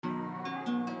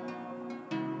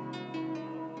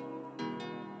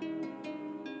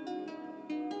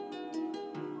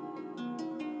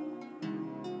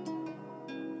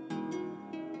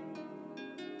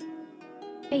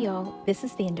Hey y'all, this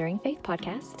is the Enduring Faith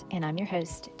Podcast, and I'm your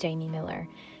host, Jamie Miller,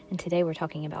 and today we're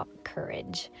talking about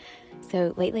courage.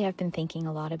 So lately I've been thinking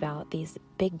a lot about these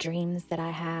big dreams that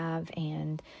I have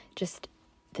and just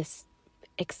this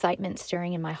excitement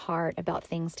stirring in my heart about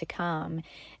things to come.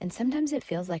 And sometimes it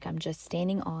feels like I'm just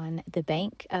standing on the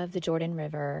bank of the Jordan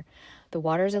River. The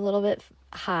water's a little bit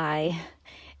high,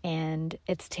 and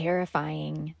it's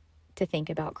terrifying to think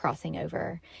about crossing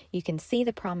over. You can see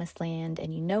the promised land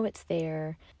and you know it's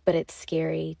there, but it's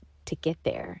scary to get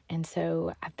there. And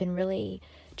so I've been really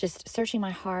just searching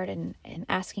my heart and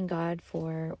asking God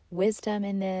for wisdom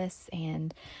in this.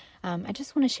 And I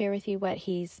just want to share with you what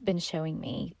He's been showing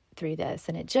me through this.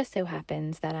 And it just so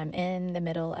happens that I'm in the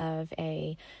middle of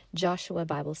a Joshua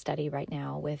Bible study right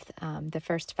now with the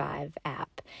First Five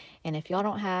app. And if y'all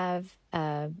don't have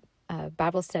a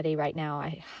Bible study right now,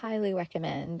 I highly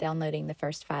recommend downloading the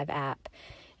First Five app.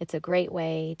 It's a great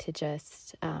way to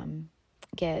just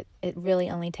it really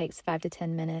only takes 5 to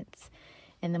 10 minutes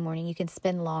in the morning. You can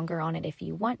spend longer on it if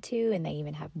you want to, and they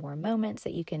even have more moments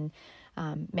that you can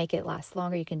make it last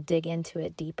longer. You can dig into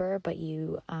it deeper, but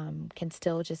you can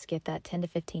still just get that 10 to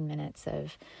 15 minutes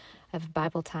of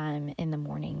Bible time in the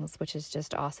mornings, which is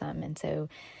just awesome. And so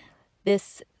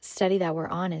this study that we're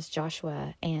on is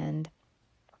Joshua, and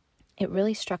it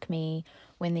really struck me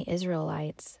when the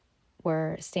Israelites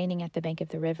were standing at the bank of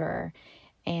the river,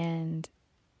 and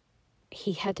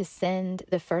He had to send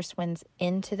the first ones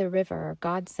into the river.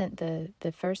 God sent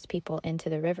the first people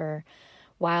into the river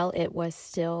while it was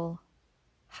still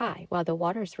high, while the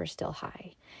waters were still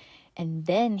high. And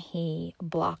then He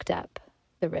blocked up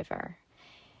the river,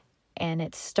 and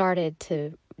it started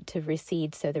to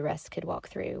recede so the rest could walk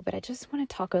through. But I just want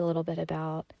to talk a little bit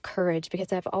about courage,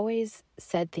 because I've always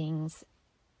said things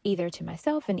either to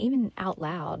myself and even out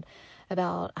loud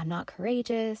about I'm not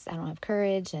courageous, I don't have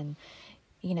courage. And,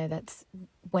 that's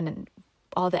when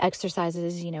all the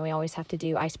exercises, we always have to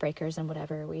do icebreakers and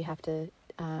whatever. We have to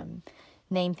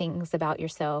name things about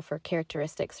yourself or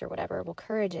characteristics or whatever. Well,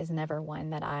 courage is never one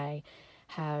that I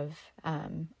have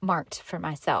marked for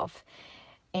myself.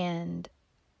 And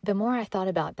the more I thought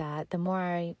about that, the more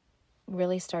I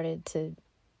really started to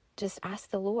just ask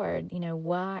the Lord,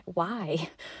 why?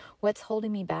 What's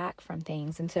holding me back from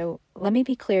things? And so let me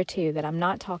be clear too, that I'm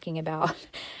not talking about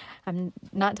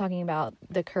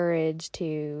the courage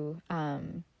to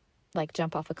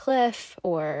jump off a cliff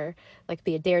or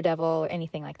be a daredevil or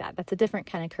anything like that. That's a different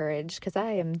kind of courage, because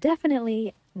I am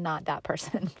definitely not that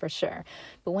person for sure.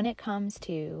 But when it comes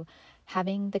to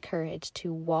having the courage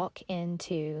to walk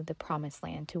into the promised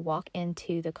land, to walk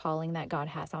into the calling that God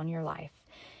has on your life,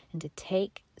 and to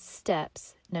take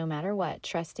steps no matter what,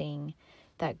 trusting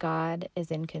that God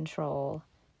is in control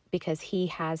because He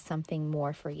has something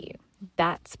more for you.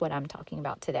 That's what I'm talking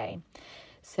about today.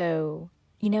 So,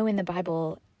 in the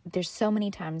Bible, there's so many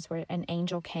times where an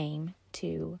angel came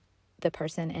to the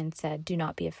person and said, do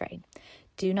not be afraid.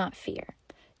 Do not fear.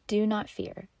 Do not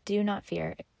fear. Do not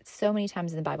fear. So many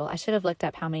times in the Bible. I should have looked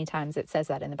up how many times it says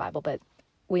that in the Bible, but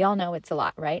we all know it's a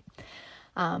lot, right?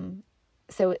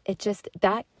 So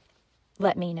that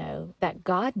let me know that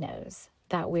God knows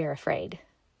that we're afraid,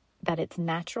 that it's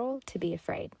natural to be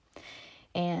afraid.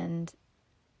 And,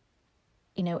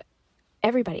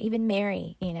 everybody, even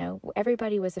Mary,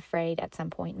 everybody was afraid at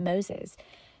some point. Moses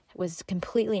was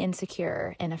completely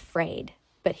insecure and afraid,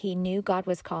 but he knew God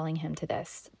was calling him to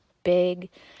this big,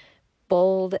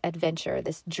 bold adventure,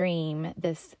 this dream,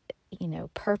 this,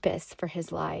 purpose for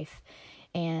his life.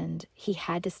 And he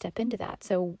had to step into that.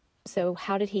 So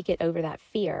how did he get over that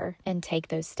fear and take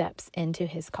those steps into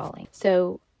his calling?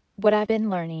 So what I've been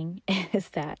learning is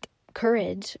that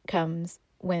courage comes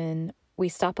when we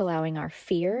stop allowing our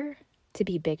fear to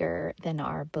be bigger than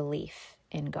our belief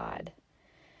in God.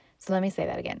 So let me say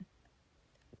that again.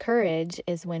 Courage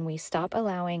is when we stop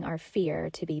allowing our fear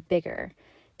to be bigger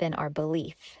than our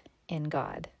belief in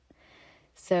God.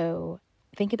 So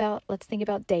let's think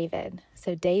about David.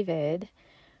 So David,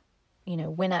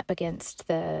 went up against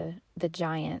the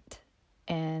giant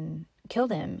and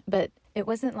killed him, but it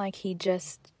wasn't like he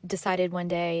just decided one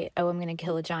day, I'm going to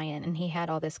kill a giant, and he had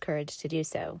all this courage to do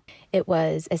so. It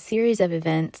was a series of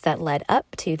events that led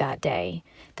up to that day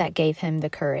that gave him the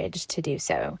courage to do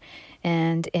so.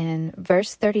 And in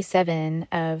verse 37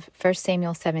 of 1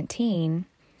 Samuel 17,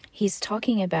 he's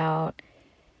talking about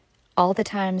all the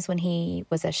times when he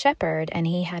was a shepherd and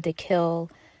he had to kill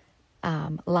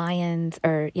lions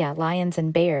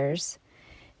and bears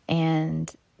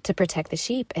and to protect the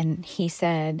sheep. And he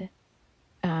said,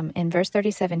 in verse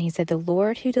 37, he said, "The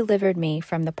Lord who delivered me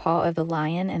from the paw of the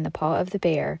lion and the paw of the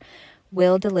bear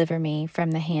will deliver me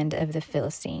from the hand of the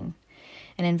Philistine."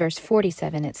 And in verse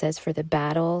 47, it says, "For the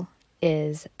battle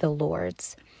is the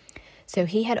Lord's." So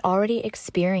he had already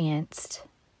experienced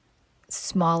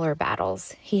smaller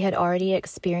battles. He had already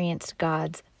experienced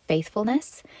God's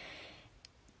faithfulness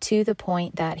to the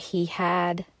point that he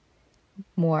had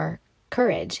more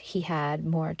courage. He had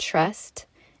more trust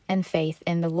and faith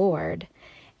in the Lord.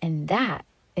 And that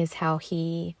is how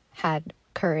he had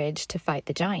courage to fight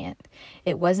the giant.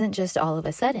 It wasn't just all of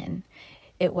a sudden.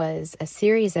 It was a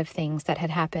series of things that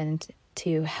had happened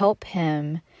to help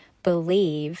him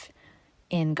believe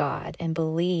in God and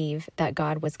believe that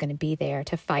God was going to be there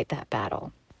to fight that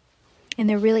battle. And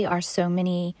there really are so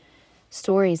many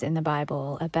stories in the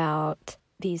Bible about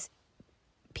these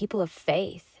people of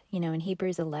faith. In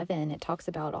Hebrews 11, it talks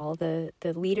about all the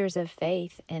leaders of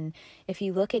faith. And if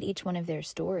you look at each one of their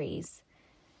stories,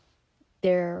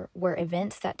 there were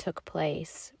events that took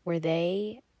place where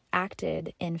they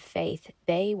acted in faith.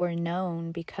 They were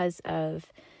known because of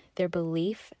their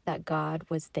belief that God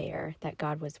was there, that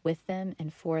God was with them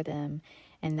and for them,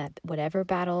 and that whatever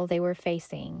battle they were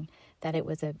facing, that it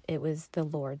was the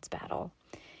Lord's battle.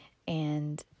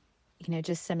 And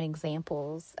just some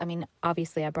examples. I mean,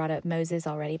 obviously I brought up Moses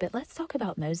already, but let's talk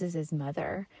about Moses'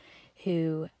 mother,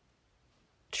 who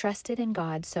trusted in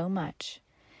God so much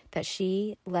that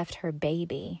she left her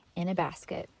baby in a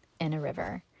basket in a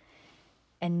river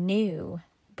and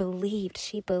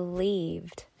she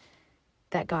believed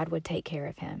that God would take care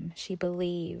of him. She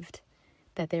believed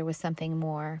that there was something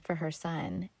more for her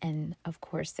son. And of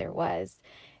course there was.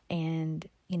 And,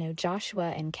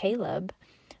 Joshua and Caleb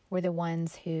were the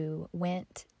ones who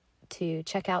went to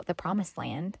check out the promised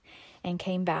land and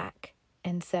came back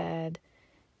and said,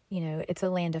 it's a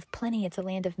land of plenty, it's a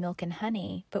land of milk and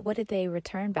honey. But what did they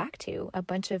return back to? A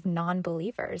bunch of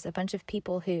non-believers, a bunch of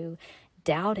people who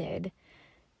doubted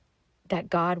that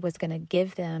God was going to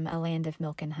give them a land of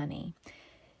milk and honey.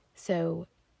 So,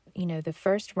 the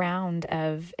first round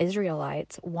of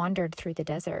Israelites wandered through the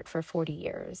desert for 40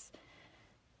 years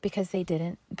because they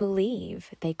didn't believe.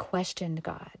 They questioned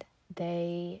God.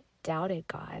 They doubted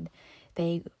God.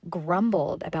 They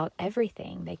grumbled about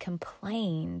everything. They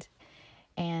complained.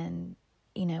 And,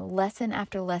 lesson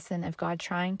after lesson of God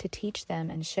trying to teach them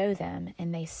and show them,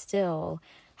 and they still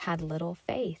had little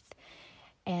faith.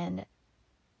 And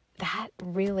that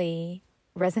really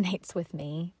resonates with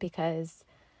me because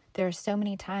there are so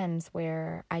many times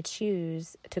where I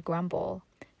choose to grumble,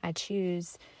 I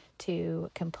choose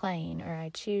to complain, or I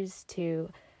choose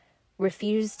to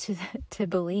refuse to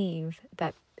believe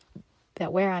that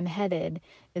where I'm headed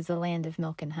is a land of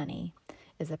milk and honey,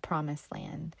 is a promised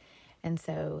land. And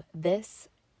so this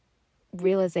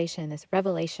realization, this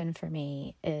revelation for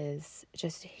me is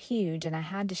just huge, and I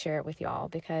had to share it with y'all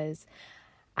because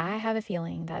I have a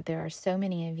feeling that there are so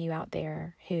many of you out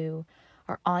there who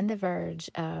are on the verge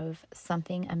of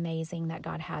something amazing that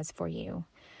God has for you,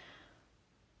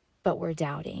 but we're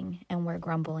doubting and we're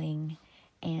grumbling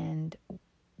and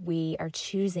we are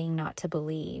choosing not to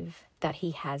believe that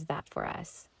He has that for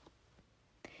us.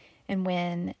 And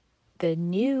when the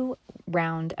new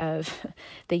round of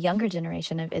the younger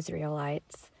generation of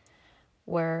Israelites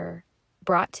were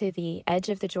brought to the edge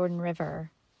of the Jordan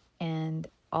River, and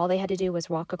all they had to do was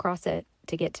walk across it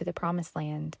to get to the promised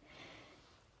land,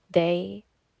 they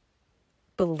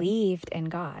believed in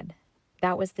God.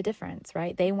 That was the difference,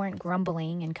 right? They weren't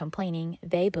grumbling and complaining.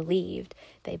 They believed.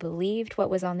 They believed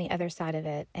what was on the other side of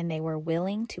it, and they were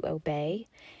willing to obey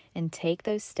and take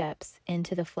those steps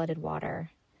into the flooded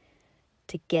water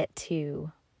to get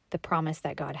to the promise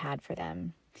that God had for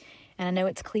them. And I know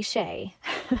it's cliche,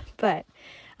 but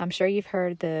I'm sure you've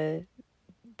heard the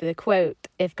quote,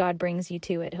 "If God brings you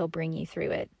to it, He'll bring you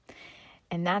through it."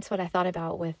 And that's what I thought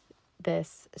about with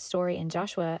this story in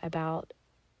Joshua about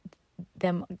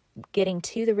them getting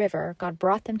to the river. God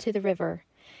brought them to the river,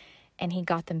 and He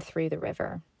got them through the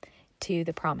river to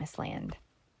the promised land.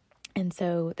 And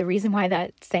so the reason why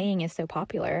that saying is so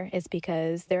popular is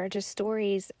because there are just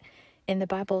stories in the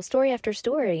Bible, story after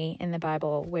story in the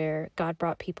Bible, where God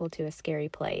brought people to a scary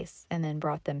place and then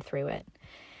brought them through it.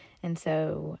 And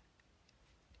so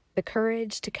the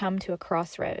courage to come to a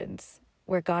crossroads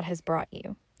where God has brought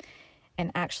you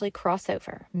and actually cross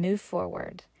over, move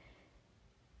forward,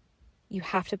 you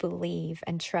have to believe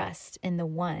and trust in the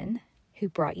one who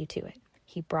brought you to it.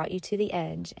 He brought you to the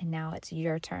edge, and now it's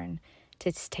your turn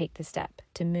to take the step,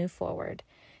 to move forward,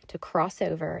 to cross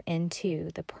over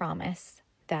into the promise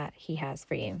that He has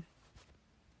for you.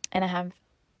 And I have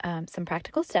some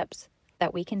practical steps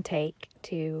that we can take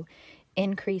to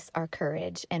increase our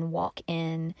courage and walk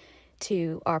in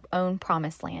to our own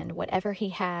promised land, whatever He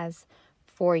has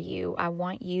for you. I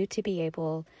want you to be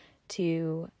able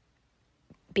to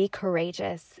be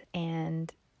courageous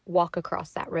and walk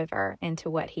across that river into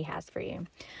what he has for you.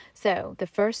 So the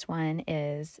first one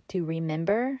is to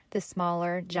remember the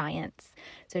smaller giants.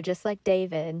 So just like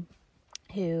David,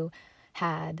 who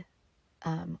had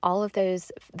all of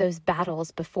those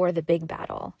battles before the big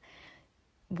battle,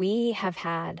 we have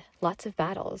had lots of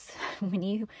battles. When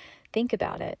you think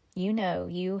about it, you know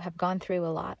you have gone through a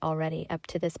lot already up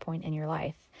to this point in your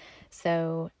life.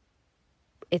 So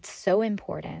it's so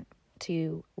important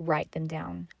to write them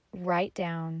down. Write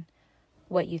down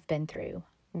what you've been through.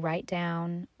 Write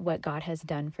down what God has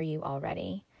done for you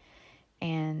already.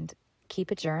 And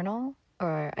keep a journal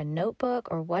or a notebook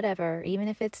or whatever, even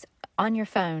if it's on your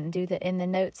phone, in the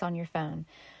notes on your phone.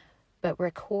 But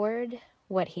record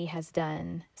what he has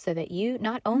done so that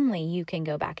not only you can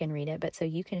go back and read it, but so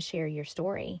you can share your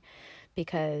story.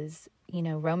 Because,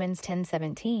 Romans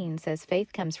 10:17 says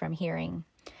faith comes from hearing.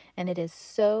 And it is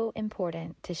so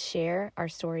important to share our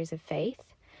stories of faith,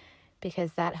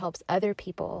 because that helps other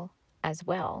people as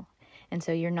well. And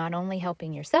so you're not only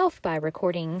helping yourself by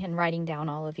recording and writing down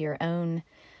all of your own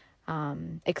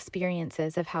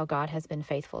experiences of how God has been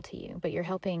faithful to you, but you're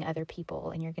helping other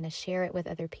people and you're going to share it with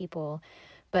other people.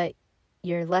 But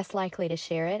you're less likely to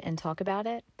share it and talk about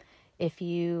it if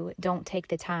you don't take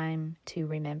the time to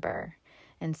remember.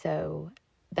 And so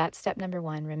that's step number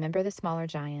 1. Remember the smaller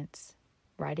giants.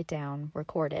 Write it down,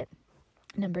 record it.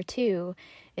 Number 2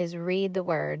 is read the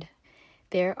word.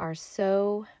 There are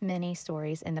so many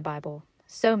stories in the Bible,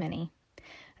 so many,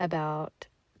 about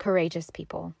courageous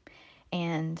people.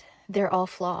 And they're all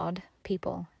flawed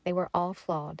people. They were all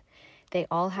flawed. They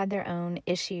all had their own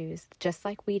issues, just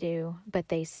like we do, but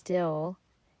they still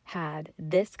had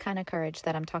this kind of courage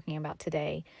that I'm talking about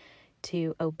today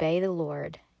to obey the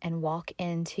Lord and walk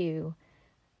into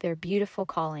their beautiful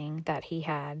calling that he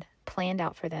had planned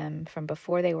out for them from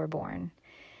before they were born.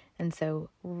 And so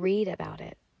read about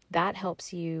it. That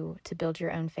helps you to build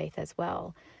your own faith as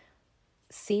well.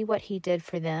 See what he did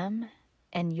for them,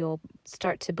 and you'll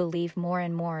start to believe more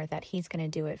and more that he's going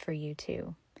to do it for you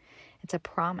too. It's a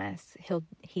promise.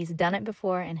 He's done it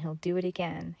before and he'll do it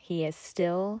again. He is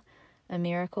still a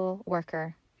miracle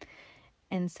worker.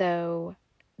 And so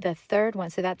the third one,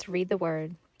 so that's read the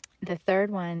word. The third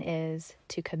one is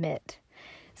to commit.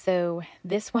 So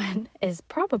this one is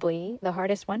probably the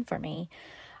hardest one for me.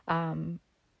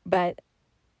 But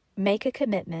make a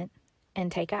commitment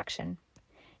and take action.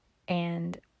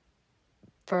 And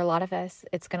for a lot of us,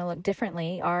 it's going to look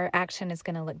differently. Our action is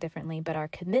going to look differently, but our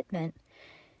commitment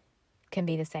can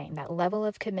be the same. That level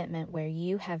of commitment where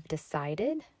you have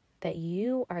decided that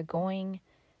you are going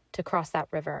to cross that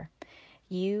river.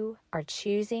 You are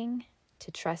choosing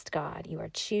to trust God. You are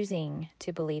choosing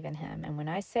to believe in him. And when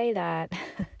I say that,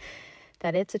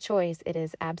 that it's a choice, it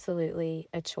is absolutely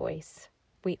a choice.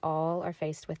 We all are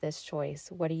faced with this choice.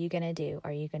 What are you going to do?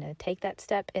 Are you going to take that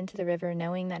step into the river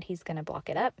knowing that he's going to block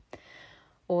it up?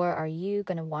 Or are you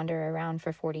going to wander around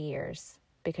for 40 years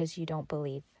because you don't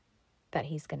believe that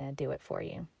he's going to do it for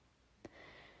you?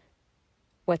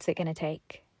 What's it going to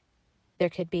take? There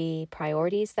could be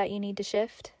priorities that you need to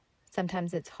shift.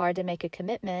 Sometimes it's hard to make a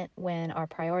commitment when our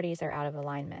priorities are out of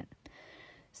alignment.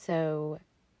 So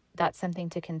that's something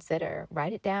to consider.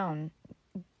 Write it down.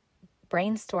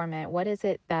 Brainstorm it. What is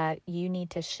it that you need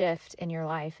to shift in your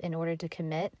life in order to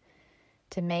commit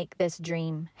to make this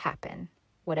dream happen?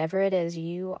 Whatever it is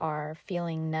you are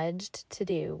feeling nudged to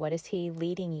do, what is he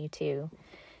leading you to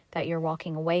that you're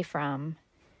walking away from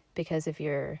because of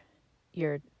your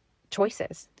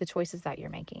choices, the choices that you're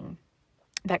making?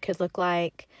 That could look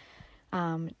like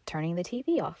turning the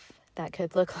TV off. That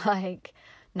could look like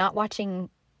not watching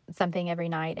something every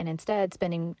night and instead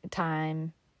spending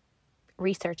time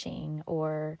researching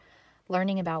or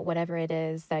learning about whatever it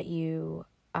is that you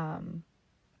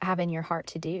have in your heart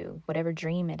to do, whatever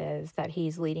dream it is that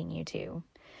he's leading you to.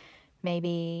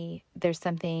 Maybe there's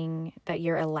something that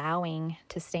you're allowing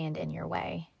to stand in your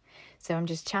way. So I'm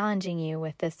just challenging you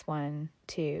with this one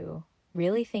to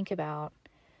really think about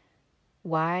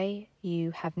why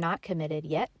you have not committed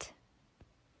yet,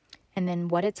 and then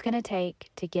what it's going to take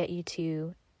to get you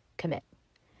to commit.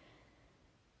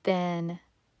 Then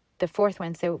the fourth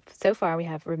one, so far we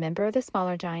have remember the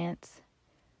smaller giants,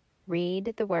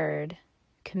 read the word,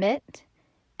 commit,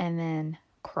 and then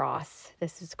cross.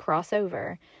 This is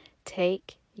crossover.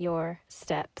 Take your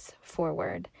steps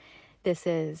forward. This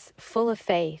is full of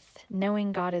faith,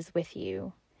 knowing God is with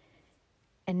you,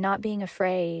 and not being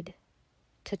afraid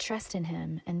to trust in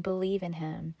him and believe in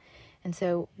him. And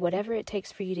so whatever it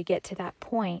takes for you to get to that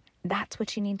point, that's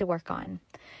what you need to work on.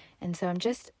 And so I'm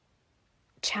just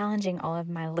challenging all of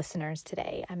my listeners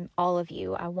today, all of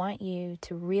you, I want you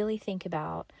to really think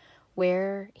about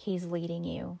where He's leading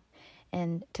you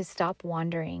and to stop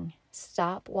wandering,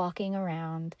 stop walking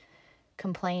around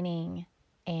complaining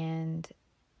and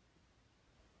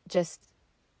just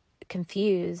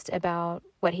confused about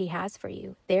what He has for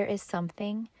you. There is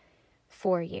something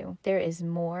for you. There is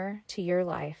more to your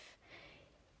life.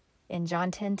 In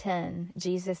John 10:10,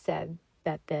 Jesus said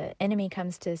that the enemy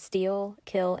comes to steal,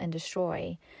 kill, and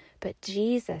destroy, but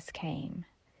Jesus came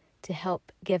to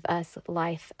help give us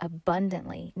life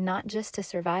abundantly, not just to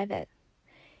survive it.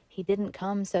 He didn't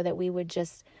come so that we would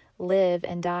just live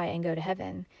and die and go to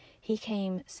heaven. He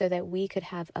came so that we could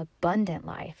have abundant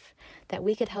life, that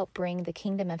we could help bring the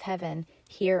kingdom of heaven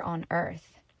here on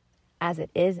earth as it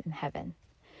is in heaven.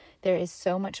 There is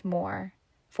so much more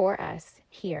for us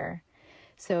here.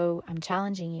 So I'm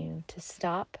challenging you to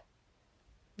stop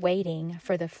waiting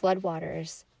for the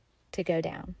floodwaters to go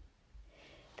down.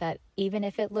 That even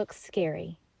if it looks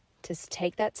scary, to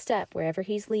take that step wherever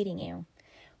He's leading you,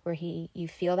 where you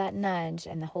feel that nudge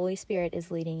and the Holy Spirit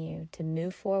is leading you to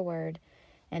move forward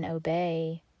and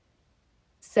obey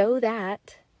so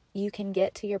that you can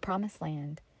get to your promised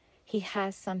land. He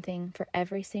has something for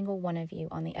every single one of you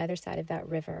on the other side of that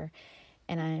river.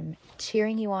 And I'm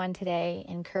cheering you on today,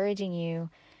 encouraging you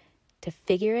to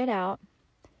figure it out.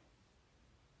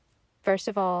 First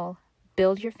of all,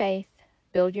 build your faith,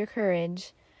 build your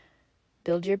courage,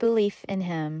 build your belief in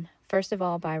Him. First of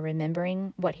all, by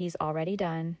remembering what He's already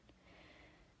done,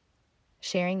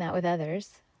 sharing that with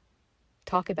others,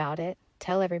 talk about it,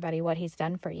 tell everybody what He's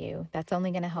done for you. That's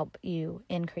only going to help you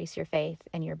increase your faith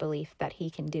and your belief that He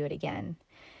can do it again.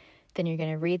 Then you're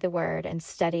going to read the Word and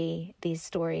study these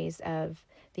stories of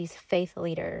these faith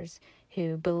leaders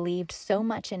who believed so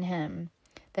much in Him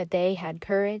that they had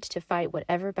courage to fight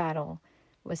whatever battle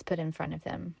was put in front of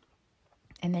them.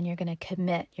 And then you're going to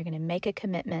commit, you're going to make a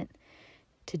commitment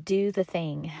to do the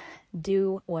thing,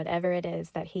 do whatever it is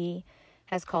that He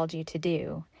has called you to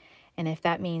do. And if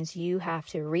that means you have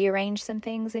to rearrange some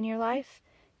things in your life,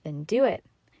 then do it.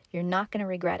 You're not going to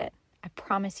regret it. I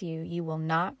promise you, you will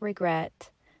not regret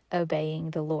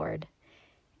obeying the Lord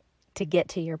to get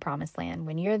to your promised land.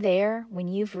 When you're there, when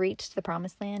you've reached the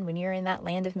promised land, when you're in that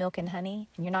land of milk and honey,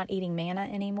 and you're not eating manna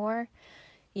anymore,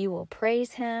 you will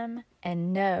praise Him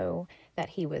and know that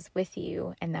He was with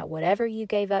you and that whatever you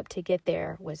gave up to get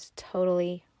there was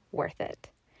totally worth it.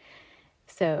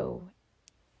 So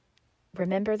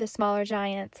remember the smaller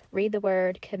giants, read the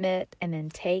Word, commit, and then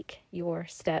take your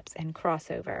steps and cross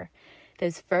over.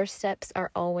 Those first steps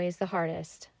are always the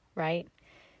hardest, right?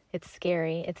 It's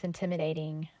scary, it's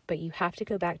intimidating, but you have to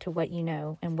go back to what you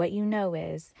know. And what you know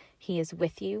is He is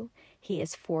with you, He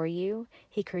is for you,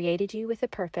 He created you with a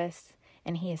purpose,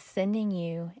 and He is sending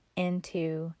you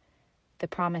into the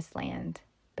promised land.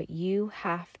 But you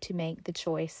have to make the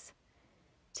choice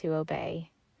to obey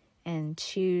and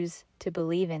choose to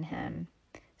believe in Him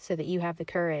so that you have the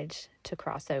courage to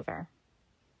cross over.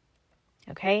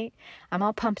 Okay? I'm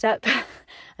all pumped up.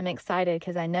 I'm excited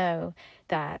because I know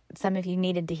that some of you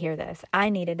needed to hear this. I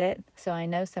needed it, so I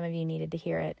know some of you needed to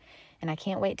hear it. And I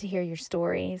can't wait to hear your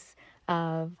stories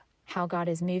of how God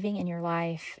is moving in your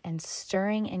life and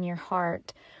stirring in your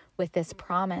heart with this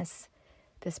promised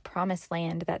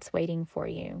land that's waiting for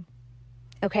you.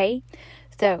 Okay?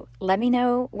 So let me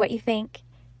know what you think.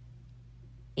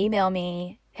 Email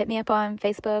me, hit me up on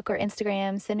Facebook or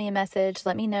Instagram, send me a message,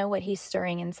 let me know what He's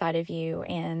stirring inside of you,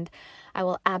 and I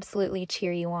will absolutely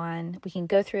cheer you on. We can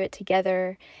go through it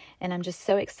together, and I'm just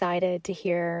so excited to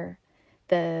hear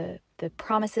the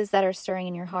promises that are stirring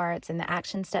in your hearts and the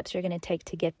action steps you're going to take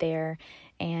to get there,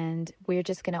 and we're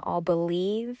just going to all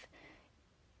believe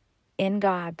in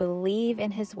God, believe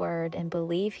in His Word, and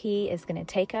believe He is going to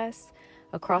take us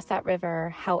across that river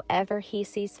however He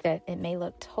sees fit. It may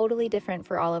look totally different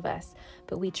for all of us,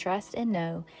 but we trust and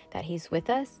know that He's with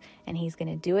us and He's going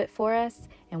to do it for us,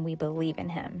 and we believe in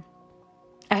Him.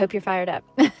 I hope you're fired up.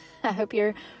 I hope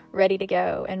you're ready to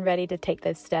go and ready to take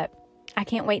this step. I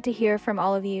can't wait to hear from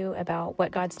all of you about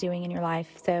what God's doing in your life,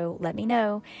 so let me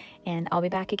know, and I'll be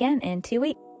back again in 2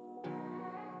 weeks.